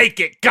gonna make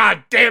it.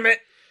 God damn it.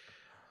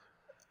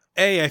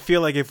 A, I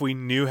feel like if we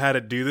knew how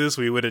to do this,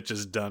 we would have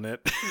just done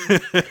it.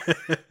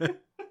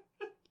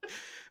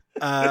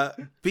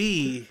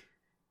 B,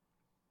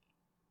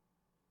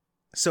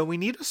 so we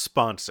need a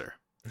sponsor.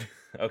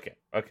 Okay.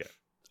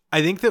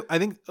 I think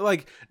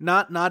like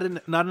not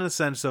in a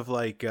sense of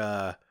like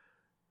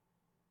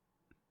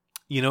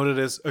you know what it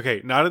is?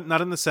 Okay,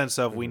 not in the sense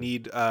of we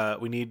need like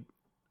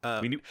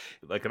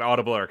an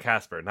Audible or a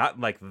Casper, not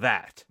like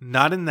that.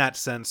 Not in that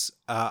sense.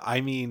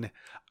 I mean,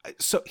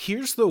 so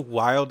here's the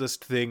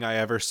wildest thing I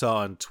ever saw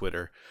on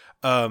Twitter,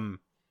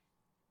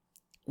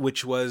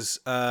 which was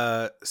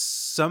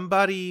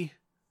somebody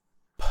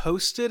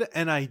posted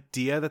an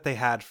idea that they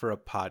had for a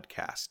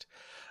podcast.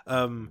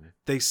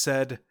 They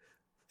said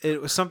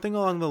it was something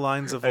along the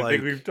lines of I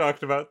think we've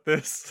talked about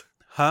this.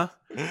 Huh?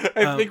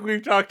 I think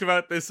we've talked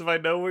about this if I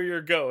know where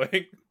you're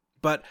going.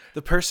 But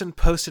the person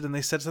posted and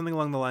they said something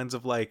along the lines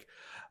of like,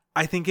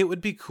 I think it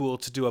would be cool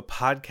to do a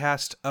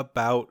podcast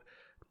about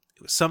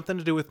something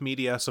to do with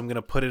media, so I'm going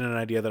to put in an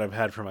idea that I've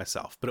had for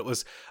myself. But it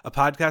was a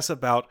podcast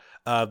about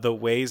the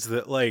ways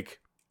that like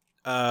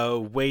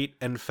weight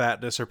and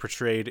fatness are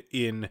portrayed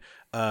in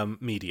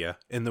media,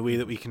 in the way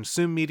that we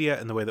consume media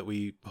and the way that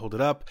we hold it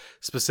up,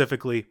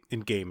 specifically in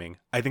gaming.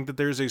 I think that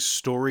there's a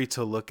story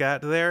to look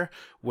at there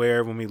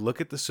where when we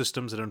look at the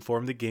systems that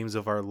inform the games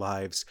of our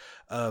lives,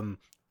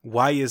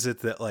 why is it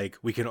that like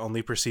we can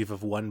only perceive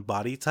of one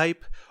body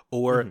type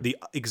or the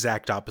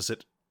exact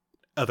opposite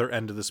other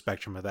end of the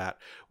spectrum of that?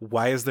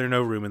 Why is there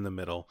no room in the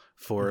middle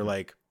for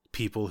like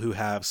people who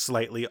have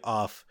slightly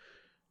off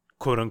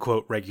quote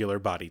unquote regular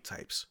body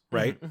types,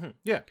 right?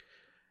 Yeah.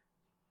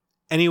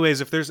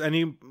 Anyways, if there's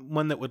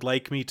anyone that would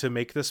like me to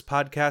make this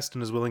podcast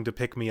and is willing to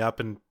pick me up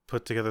and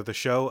put together the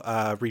show,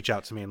 reach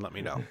out to me and let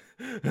me know.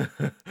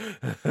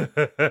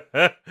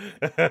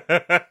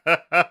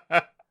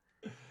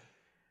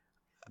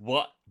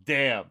 What?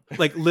 Damn.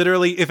 Like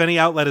literally, if any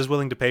outlet is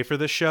willing to pay for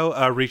this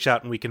show, reach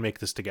out and we can make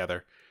this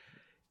together.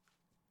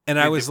 And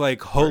I was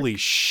like, holy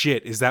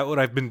shit, is that what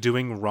I've been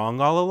doing wrong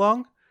all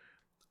along?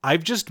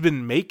 I've just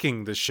been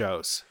making the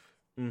shows.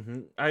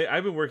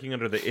 I've been working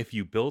under the if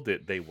you build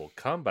it, they will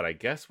come. But I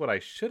guess what I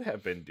should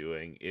have been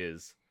doing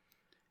is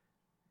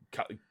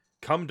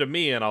come to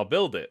me and I'll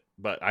build it.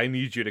 But I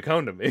need you to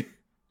come to me.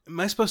 Am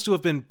I supposed to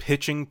have been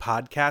pitching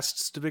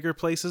podcasts to bigger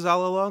places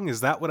all along?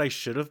 Is that what I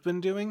should have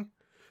been doing?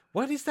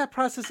 What is that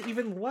process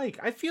even like?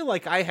 I feel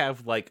like I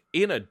have, like,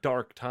 in a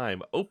dark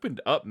time, opened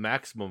up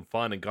Maximum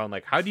Fun and gone,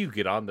 like, how do you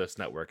get on this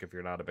network if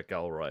you're not a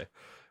McElroy?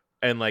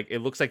 And, like, it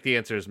looks like the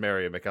answer is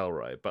marry a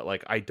McElroy. But,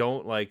 like, I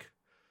don't, like...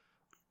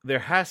 There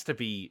has to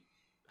be...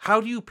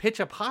 How do you pitch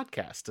a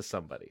podcast to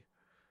somebody?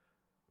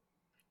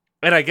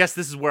 And I guess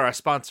this is where our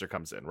sponsor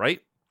comes in,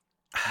 right?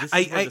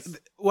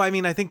 Well, I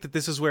mean, I think that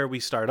this is where we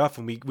start off,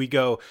 and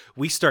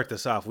we start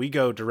this off. We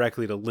go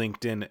directly to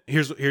LinkedIn.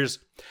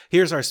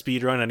 Here's our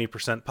speed run any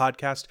percent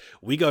podcast.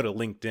 We go to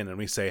LinkedIn and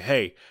we say,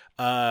 hey,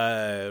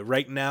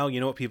 right now, you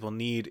know what people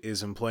need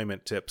is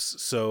employment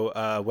tips.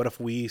 So, what if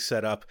we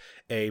set up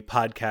a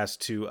podcast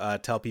to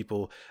tell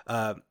people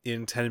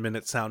in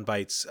 10-minute sound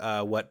bites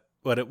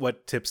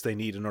what tips they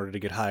need in order to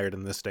get hired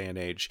in this day and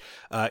age.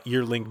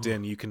 Your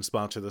LinkedIn, you can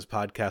sponsor this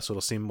podcast, so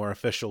it'll seem more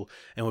official,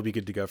 and we'll be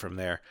good to go from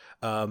there.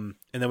 And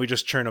then we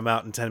just churn them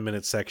out in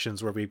 10-minute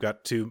sections where we've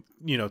got two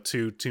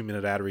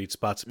 2-minute ad read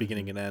spots,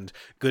 beginning and end.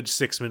 Good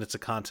 6 minutes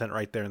of content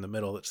right there in the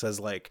middle that says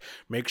like,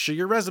 make sure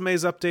your resume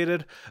is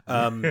updated.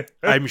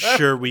 I'm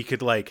sure we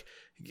could like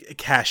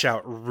cash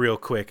out real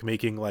quick,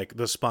 making like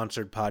the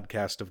sponsored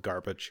podcast of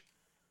garbage.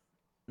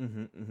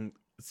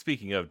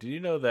 Speaking of, did you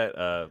know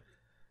that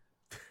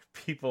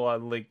people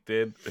on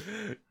LinkedIn,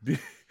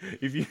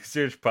 if you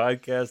search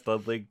podcast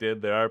on LinkedIn,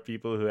 there are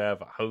people who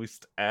have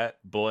host at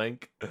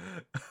blank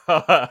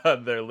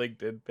on their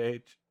LinkedIn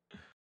page?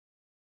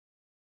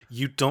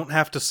 You don't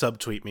have to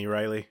subtweet me,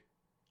 Riley.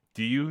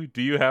 Do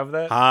you have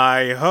that?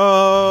 Hi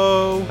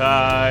ho!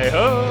 Hi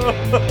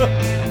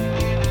ho!